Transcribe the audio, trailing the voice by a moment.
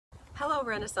Hello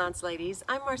Renaissance ladies,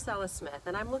 I'm Marcella Smith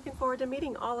and I'm looking forward to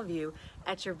meeting all of you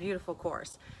at your beautiful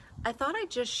course. I thought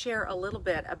I'd just share a little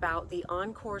bit about the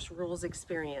on-course rules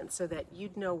experience so that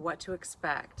you'd know what to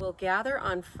expect. We'll gather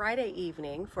on Friday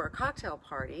evening for a cocktail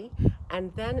party,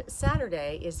 and then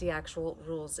Saturday is the actual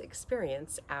rules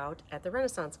experience out at the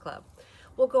Renaissance Club.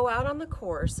 We'll go out on the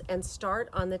course and start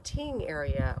on the teeing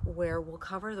area where we'll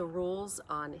cover the rules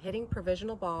on hitting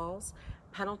provisional balls,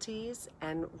 penalties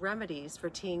and remedies for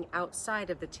teeing outside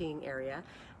of the teeing area,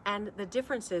 and the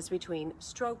differences between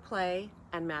stroke play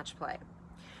and match play.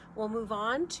 We'll move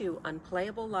on to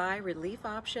unplayable lie relief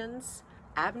options,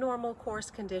 abnormal course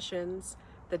conditions,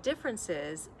 the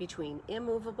differences between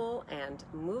immovable and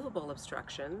movable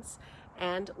obstructions,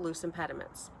 and loose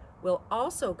impediments. We'll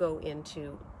also go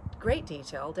into great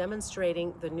detail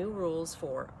demonstrating the new rules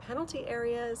for penalty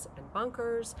areas and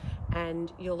bunkers,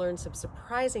 and you'll learn some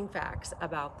surprising facts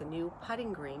about the new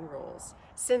putting green rules.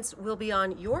 Since we'll be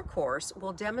on your course,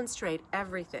 we'll demonstrate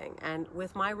everything, and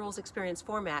with my rules experience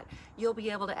format, you'll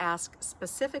be able to ask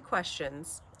specific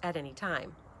questions at any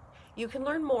time. You can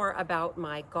learn more about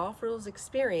my golf rules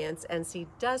experience and see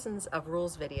dozens of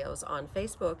rules videos on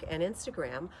Facebook and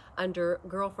Instagram under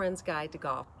Girlfriend's Guide to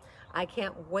Golf. I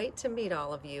can't wait to meet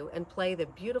all of you and play the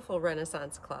beautiful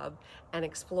Renaissance Club and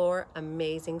explore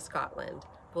amazing Scotland.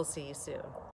 We'll see you soon.